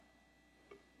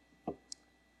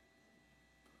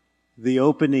The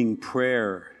opening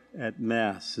prayer at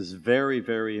Mass is very,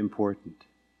 very important.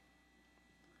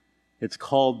 It's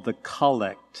called the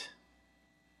collect.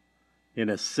 In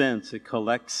a sense, it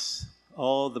collects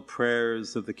all the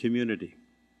prayers of the community.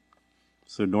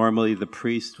 So normally the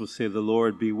priest will say, "The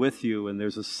Lord be with you," and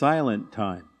there's a silent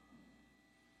time.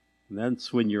 And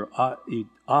that's when you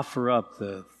offer up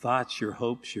the thoughts, your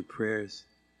hopes, your prayers.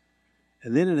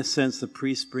 And then in a sense, the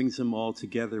priest brings them all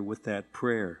together with that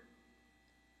prayer.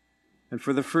 And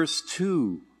for the first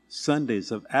 2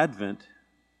 Sundays of Advent,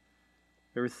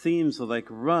 there are themes like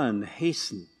run,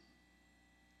 hasten,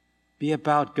 be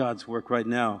about God's work right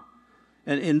now.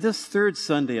 And in this 3rd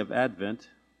Sunday of Advent,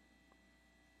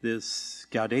 this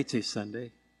Gaudete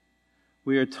Sunday,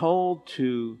 we are told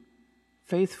to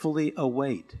faithfully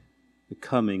await the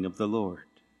coming of the Lord.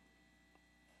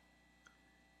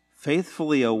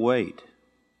 Faithfully await.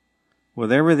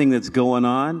 With everything that's going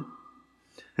on,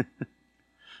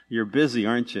 you're busy,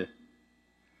 aren't you?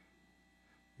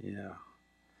 Yeah.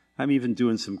 I'm even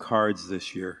doing some cards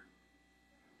this year.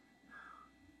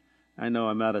 I know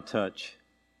I'm out of touch.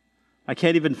 I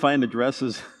can't even find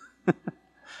addresses.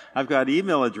 I've got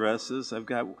email addresses.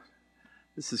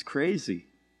 This is crazy.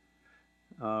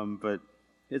 But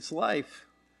it's life.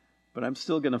 But I'm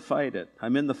still going to fight it.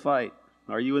 I'm in the fight.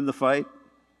 Are you in the fight?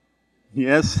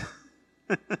 Yes?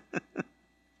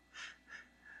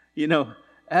 You know,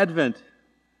 Advent,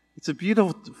 it's a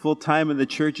beautiful time in the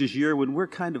church's year when we're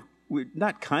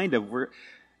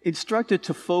instructed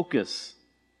to focus.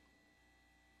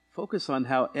 Focus on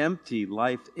how empty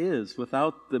life is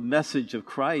without the message of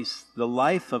Christ, the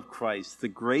life of Christ, the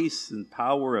grace and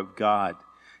power of God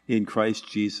in Christ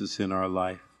Jesus in our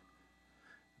life.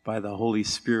 By the Holy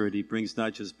Spirit, He brings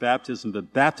not just baptism,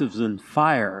 but baptism in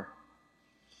fire.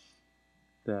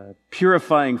 The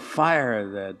purifying fire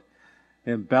that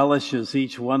embellishes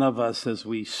each one of us as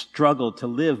we struggle to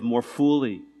live more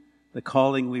fully the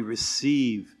calling we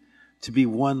receive to be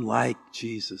one like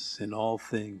Jesus in all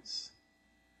things.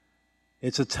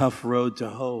 It's a tough road to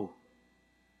hoe,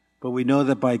 but we know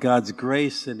that by God's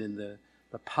grace and in the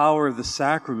power of the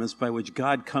sacraments by which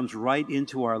God comes right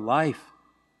into our life,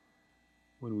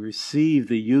 when we receive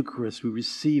the Eucharist, we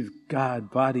receive God,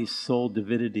 body, soul,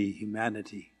 divinity,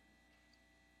 humanity.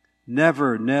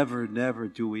 Never, never, never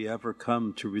do we ever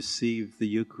come to receive the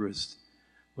Eucharist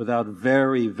without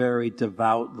very, very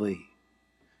devoutly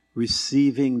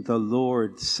receiving the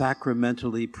Lord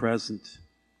sacramentally present.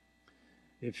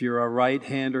 If you're a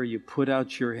right-hander, you put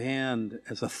out your hand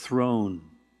as a throne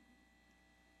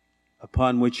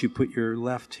upon which you put your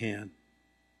left hand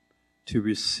to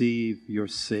receive your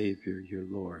Savior, your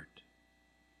Lord,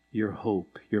 your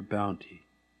hope, your bounty.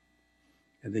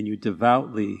 And then you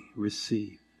devoutly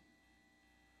receive.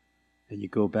 And you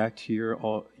go back to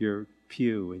your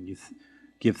pew and you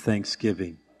give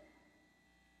thanksgiving.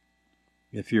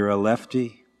 If you're a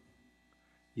lefty,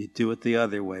 you do it the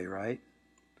other way, right?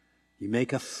 You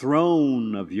make a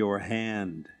throne of your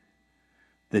hand,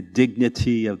 the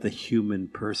dignity of the human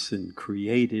person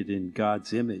created in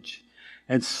God's image.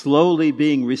 And slowly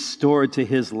being restored to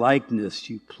His likeness,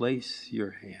 you place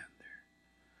your hand there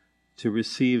to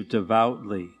receive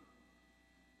devoutly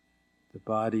the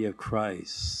body of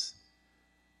Christ.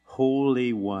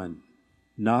 Holy One,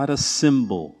 not a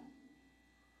symbol,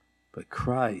 but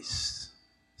Christ,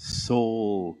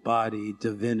 soul, body,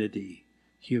 divinity,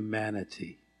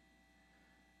 humanity,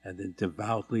 and then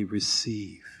devoutly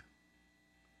receive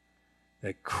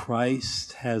that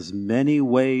Christ has many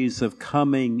ways of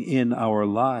coming in our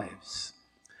lives.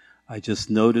 I just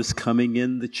noticed coming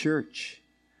in the church.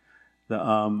 I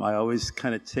always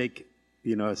kind of take,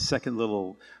 a second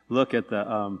little look at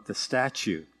the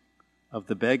statue of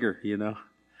the beggar, I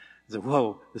said,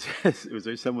 whoa, was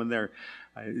there someone there?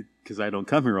 Because I don't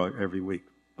come here every week.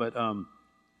 But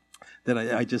then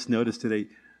I just noticed today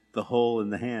the hole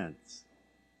in the hands.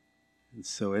 And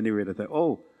so anyway, I thought,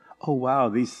 oh wow,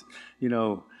 these,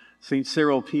 St.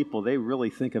 Cyril people, they really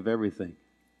think of everything.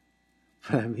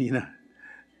 But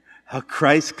how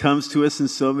Christ comes to us in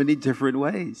so many different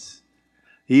ways.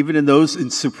 Even in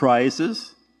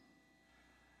surprises.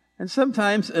 And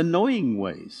sometimes annoying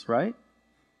ways, right?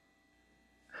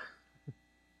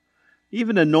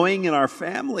 Even annoying in our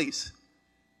families.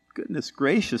 Goodness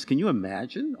gracious, can you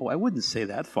imagine? Oh, I wouldn't say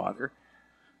that, Father.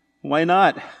 Why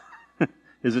not?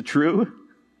 Is it true?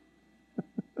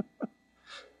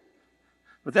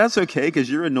 But that's okay, because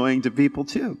you're annoying to people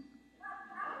too.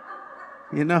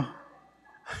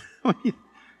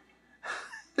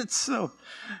 It's so...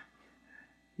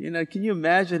 can you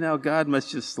imagine how God must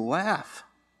just laugh?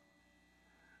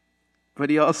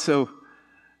 But He also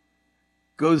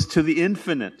goes to the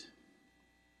infinite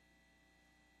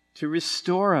to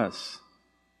restore us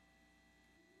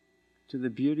to the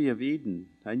beauty of Eden,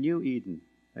 a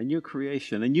new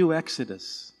creation, a new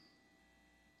Exodus,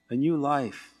 a new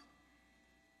life.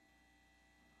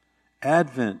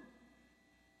 Advent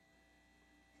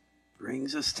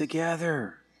brings us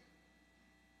together.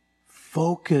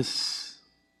 Focus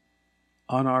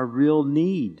on our real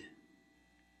need.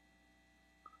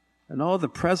 And all the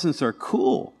presents are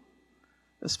cool,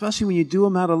 especially when you do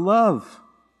them out of love.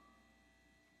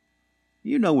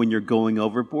 You know when you're going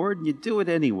overboard, and you do it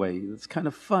anyway. It's kind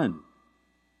of fun.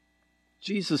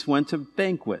 Jesus went to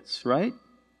banquets, right?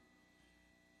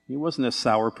 He wasn't a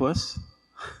sourpuss.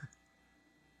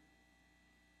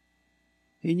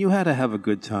 He knew how to have a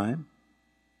good time.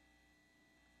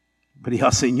 But he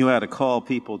also knew how to call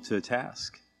people to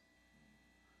task.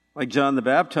 Like John the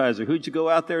Baptizer, who'd you go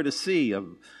out there to see?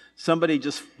 Somebody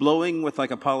just blowing with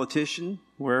like a politician,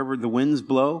 wherever the winds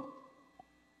blow?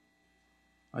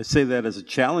 I say that as a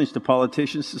challenge to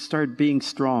politicians to start being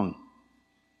strong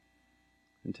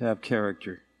and to have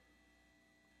character.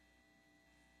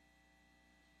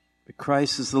 But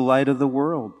Christ is the light of the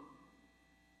world.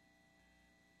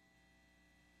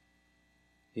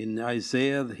 In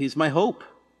Isaiah, he's my hope,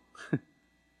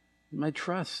 my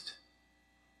trust.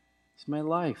 He's my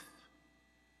life,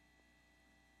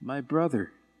 my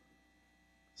brother,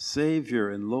 Savior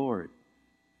and Lord.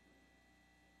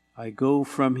 I go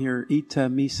from here, ita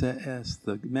misa est,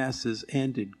 the Mass is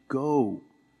ended. Go,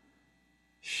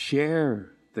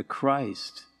 share the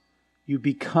Christ. You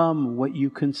become what you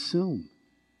consume.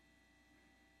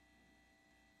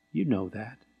 You know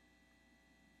that.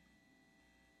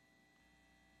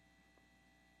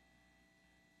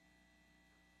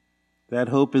 That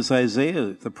hope is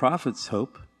Isaiah, the prophet's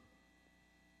hope.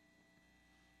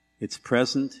 It's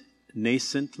present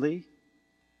nascently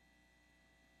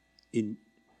in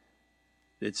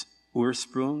its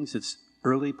Ursprungs, its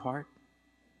early part.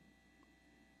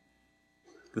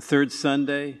 The third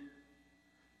Sunday,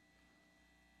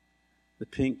 the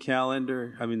pink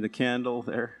calendar, the candle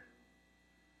there,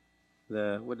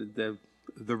 the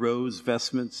rose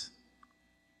vestments,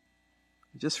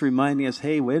 just reminding us,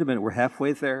 hey, wait a minute, we're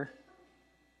halfway there.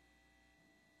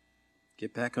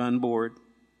 Get back on board.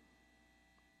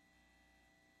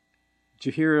 Did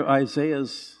you hear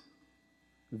Isaiah's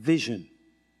vision?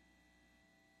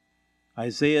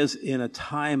 Isaiah's in a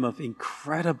time of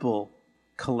incredible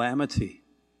calamity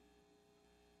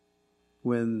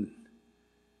when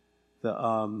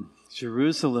the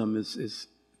Jerusalem is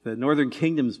the northern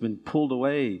kingdom's been pulled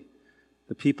away,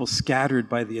 the people scattered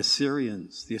by the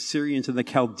Assyrians. The Assyrians and the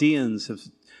Chaldeans have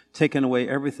taken away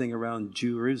everything around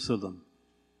Jerusalem.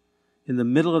 In the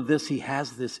middle of this, he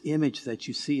has this image that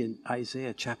you see in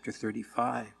Isaiah chapter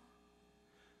 35.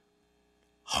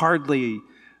 Hardly,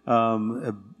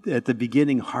 at the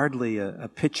beginning, hardly a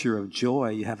picture of joy.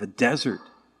 You have a desert.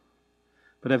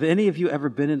 But have any of you ever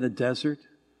been in the desert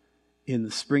in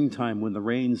the springtime when the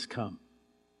rains come?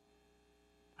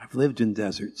 I've lived in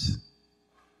deserts,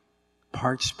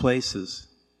 parched places.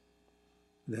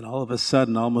 And then all of a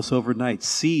sudden, almost overnight,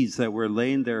 seeds that were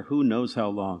laying there who knows how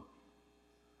long.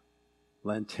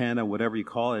 Lantana, whatever you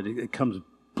call it, it comes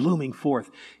blooming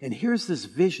forth. And here's this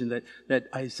vision that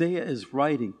Isaiah is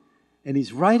writing. And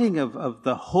he's writing of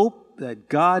the hope that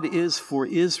God is for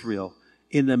Israel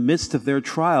in the midst of their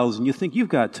trials. And you think you've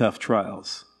got tough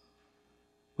trials.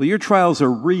 Well, your trials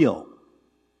are real.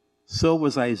 So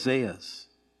was Isaiah's.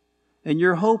 And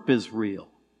your hope is real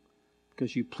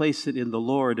because you place it in the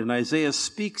Lord. And Isaiah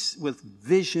speaks with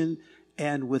vision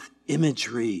and with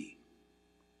imagery.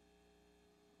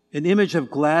 An image of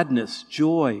gladness,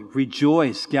 joy,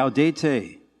 rejoice,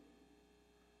 gaudete,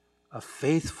 a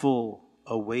faithful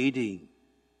awaiting.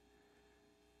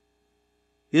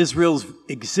 Israel's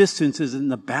existence is in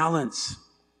the balance,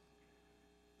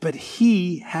 but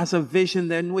he has a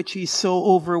vision in which he's so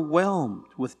overwhelmed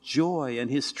with joy and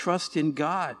his trust in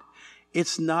God.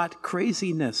 It's not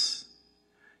craziness.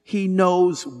 He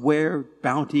knows where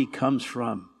bounty comes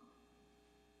from.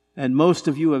 And most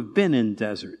of you have been in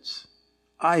deserts.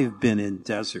 I've been in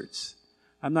deserts.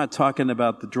 I'm not talking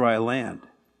about the dry land,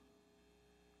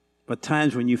 but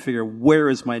times when you figure, where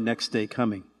is my next day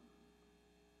coming?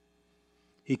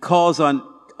 He calls on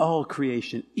all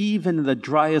creation, even in the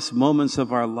driest moments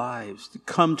of our lives, to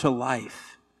come to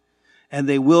life. And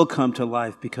they will come to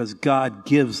life because God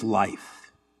gives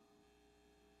life.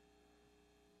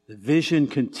 The vision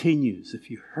continues.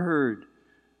 If you heard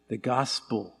the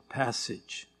gospel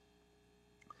passage,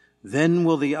 then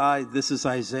will this is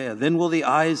Isaiah, then will the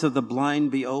eyes of the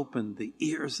blind be opened, the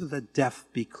ears of the deaf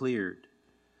be cleared.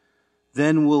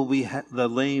 Then will the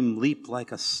lame leap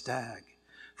like a stag.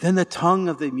 Then the tongue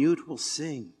of the mute will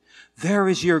sing. There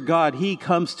is your God. He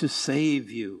comes to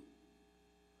save you.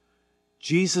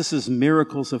 Jesus'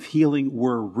 miracles of healing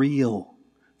were real.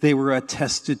 They were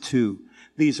attested to.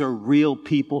 These are real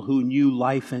people who knew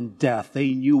life and death.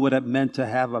 They knew what it meant to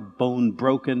have a bone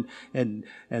broken and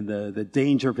the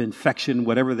danger of infection,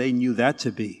 whatever they knew that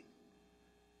to be.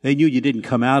 They knew you didn't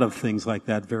come out of things like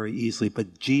that very easily,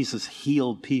 but Jesus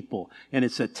healed people, and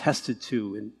it's attested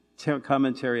to in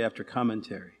commentary after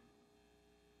commentary.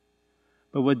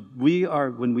 But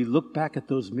when we look back at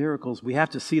those miracles, we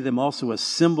have to see them also as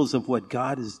symbols of what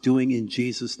God is doing in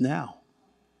Jesus now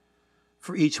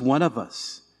for each one of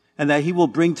us, and that He will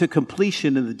bring to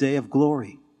completion in the day of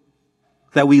glory,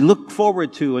 that we look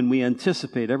forward to and we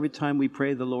anticipate every time we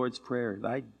pray the Lord's Prayer,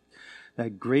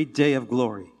 that great day of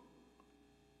glory.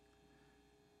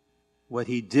 What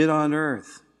He did on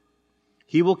earth,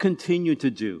 He will continue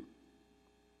to do,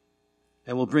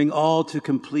 and will bring all to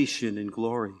completion in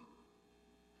glory.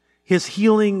 His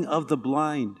healing of the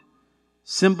blind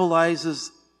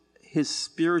symbolizes His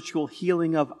spiritual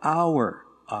healing of our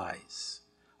eyes,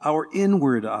 our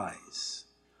inward eyes,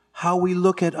 how we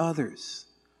look at others,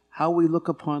 how we look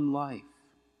upon life,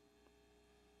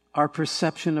 our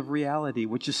perception of reality,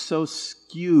 which is so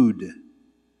skewed,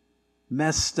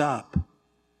 messed up.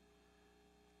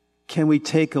 Can we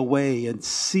take away and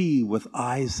see with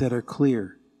eyes that are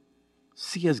clear?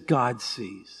 See as God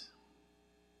sees.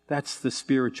 That's the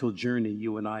spiritual journey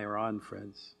you and I are on,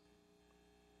 friends.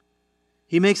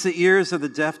 He makes the ears of the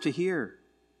deaf to hear,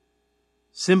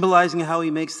 symbolizing how He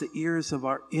makes the ears of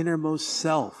our innermost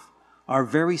self, our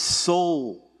very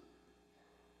soul,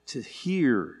 to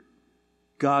hear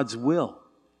God's will.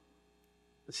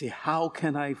 Let's see, how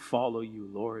can I follow you,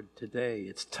 Lord, today?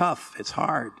 It's tough, it's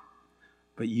hard,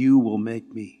 but you will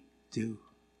make me do.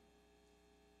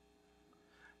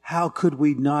 How could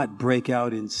we not break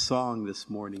out in song this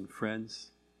morning, friends?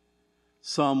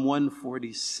 Psalm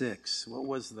 146. What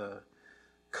was the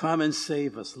come and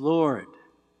save us? Lord,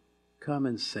 come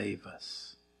and save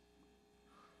us.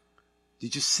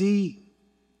 Did you see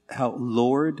how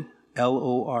Lord,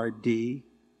 L-O-R-D,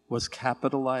 was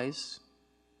capitalized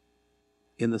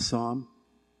in the psalm?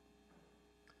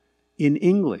 In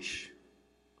English,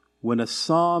 when a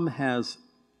psalm has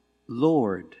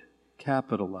Lord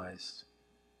capitalized,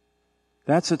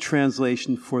 that's a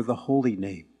translation for the holy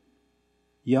name,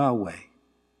 Yahweh,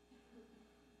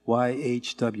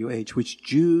 Y-H-W-H, which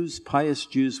pious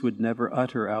Jews would never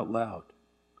utter out loud.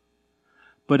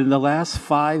 But in the last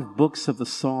 5 books of the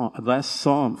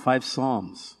five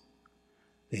Psalms,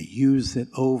 they use it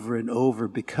over and over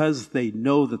because they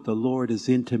know that the Lord is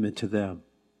intimate to them.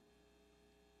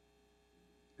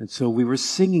 And so we were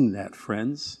singing that,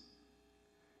 friends.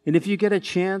 And if you get a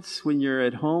chance when you're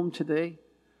at home today,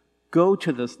 go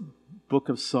to the book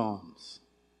of Psalms.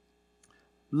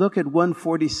 Look at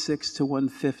 146 to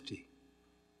 150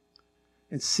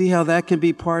 and see how that can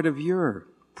be part of your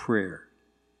prayer.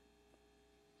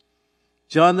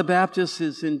 John the Baptist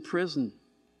is in prison.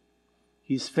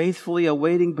 He's faithfully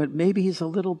awaiting, but maybe he's a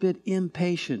little bit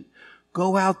impatient.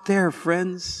 Go out there,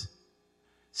 friends.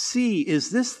 See,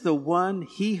 is this the one,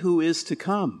 He who is to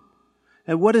come?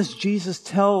 And what does Jesus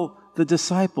tell the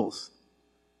disciples?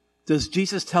 Does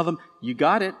Jesus tell them, you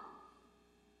got it?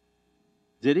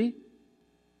 Did He?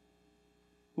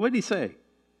 What did He say?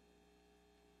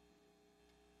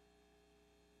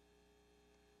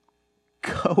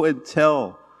 Go and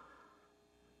tell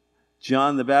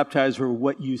John the Baptizer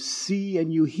what you see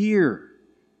and you hear.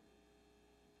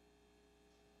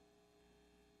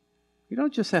 You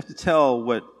don't just have to tell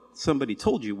what somebody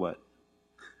told you what.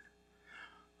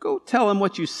 Go tell them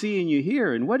what you see and you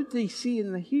hear. And what did they see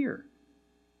and hear?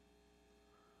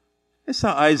 They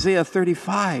saw Isaiah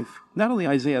 35. Not only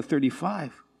Isaiah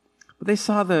 35, but they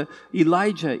saw the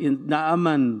Elijah in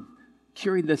Naaman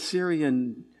curing the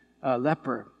Syrian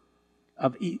leper,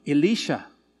 of Elisha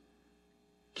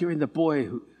curing the boy,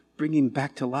 bringing him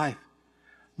back to life.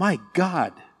 My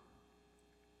God,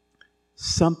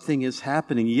 something is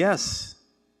happening. Yes,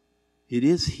 it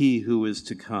is He who is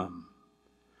to come.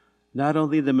 Not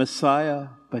only the Messiah,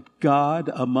 but God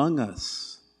among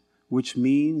us, which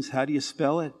means, how do you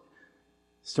spell it?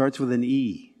 Starts with an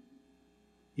E.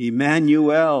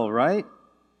 Emmanuel, right?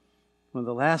 One of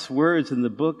the last words in the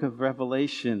book of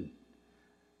Revelation.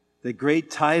 The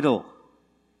great title.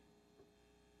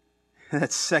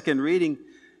 That second reading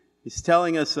is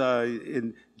telling us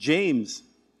in James,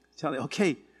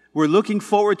 okay, we're looking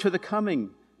forward to the coming.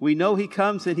 We know He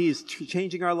comes and He's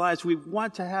changing our lives. We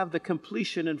want to have the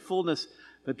completion and fullness,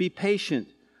 but be patient.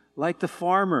 Like the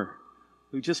farmer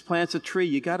who just plants a tree,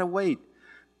 you got to wait.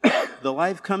 The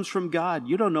life comes from God.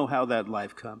 You don't know how that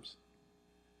life comes.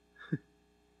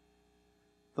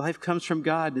 Life comes from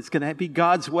God. It's going to be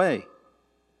God's way.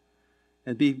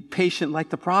 And be patient like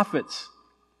the prophets.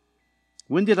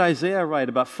 When did Isaiah write?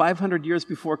 About 500 years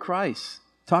before Christ.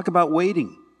 Talk about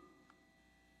waiting.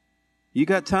 You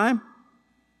got time?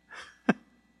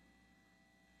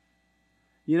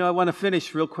 I want to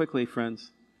finish real quickly,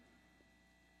 friends.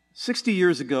 60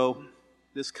 years ago,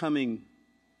 this coming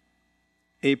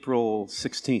April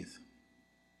 16th,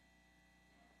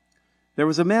 there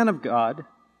was a man of God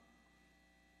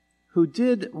who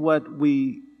did what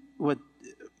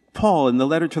Paul in the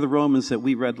letter to the Romans that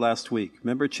we read last week.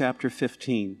 Remember chapter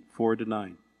 15,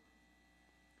 4-9.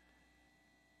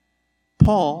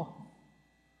 Paul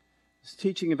is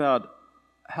teaching about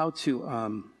how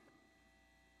to,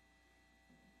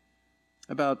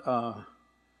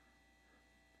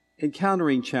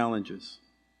 encountering challenges.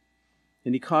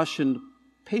 And he cautioned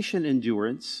patient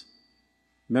endurance.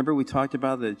 Remember we talked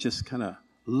about that, just kind of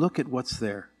look at what's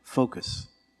there, focus.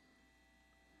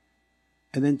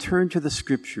 And then turn to the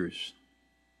scriptures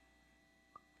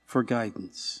for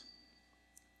guidance.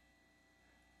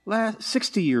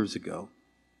 60 years ago,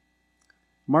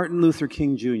 Martin Luther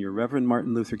King Jr., Reverend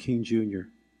Martin Luther King Jr.,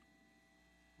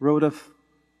 wrote a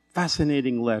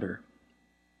fascinating letter,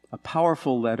 a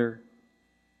powerful letter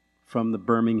from the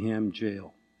Birmingham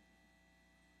jail.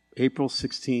 April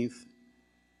 16th,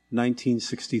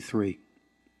 1963.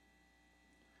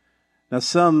 Now,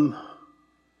 some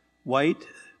white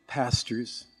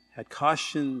pastors had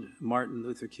cautioned Martin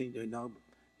Luther King, no,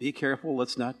 be careful,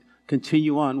 let's not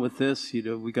continue on with this.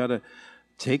 We got to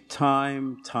take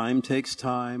time takes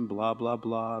time, blah, blah,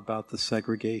 blah, about the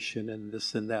segregation and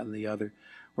this and that and the other,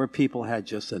 where people had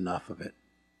just enough of it.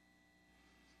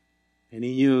 And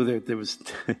he knew that there was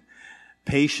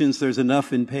patience, there's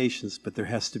enough in patience, but there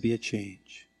has to be a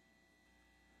change.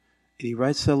 And he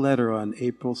writes a letter on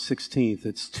April 16th.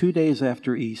 It's 2 days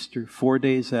after Easter, 4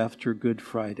 days after Good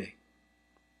Friday.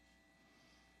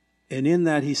 And in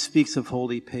that he speaks of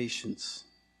holy patience.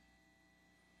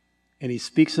 And he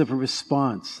speaks of a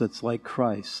response that's like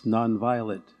Christ,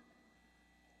 nonviolent,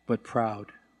 but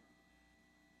proud.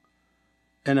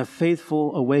 And a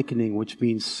faithful awakening, which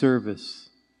means service,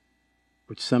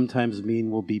 which sometimes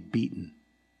mean we'll be beaten.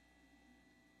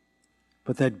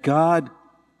 But that God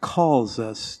calls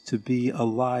us to be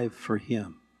alive for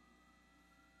Him.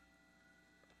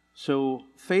 So,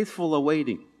 faithful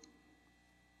awaiting.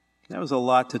 That was a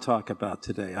lot to talk about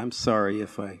today. I'm sorry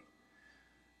if I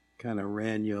kind of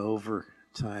ran you over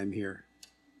time here.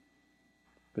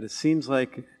 But it seems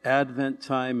like Advent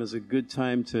time is a good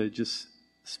time to just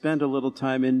spend a little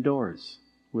time indoors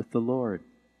with the Lord,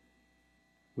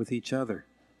 with each other.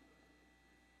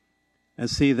 And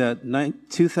see that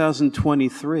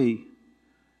 2023,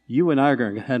 you and I are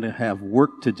going to have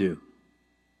work to do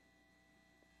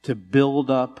to build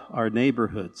up our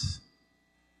neighborhoods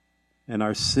and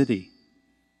our city,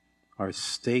 our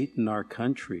state and our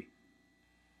country,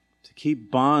 to keep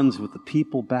bonds with the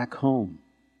people back home,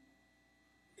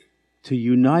 to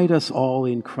unite us all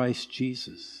in Christ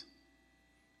Jesus,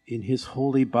 in His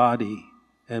holy body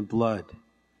and blood,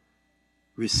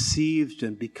 received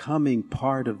and becoming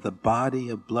part of the body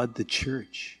of blood, the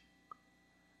church.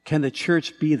 Can the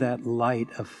church be that light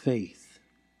of faith?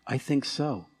 I think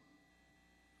so.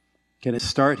 Can it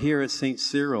start here at St.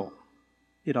 Cyril?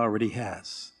 It already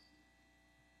has.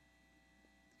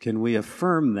 Can we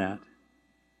affirm that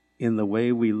in the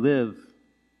way we live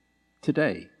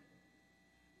today?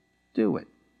 Do it.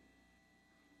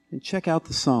 And check out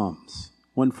the Psalms,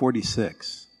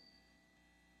 146.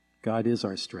 God is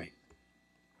our strength.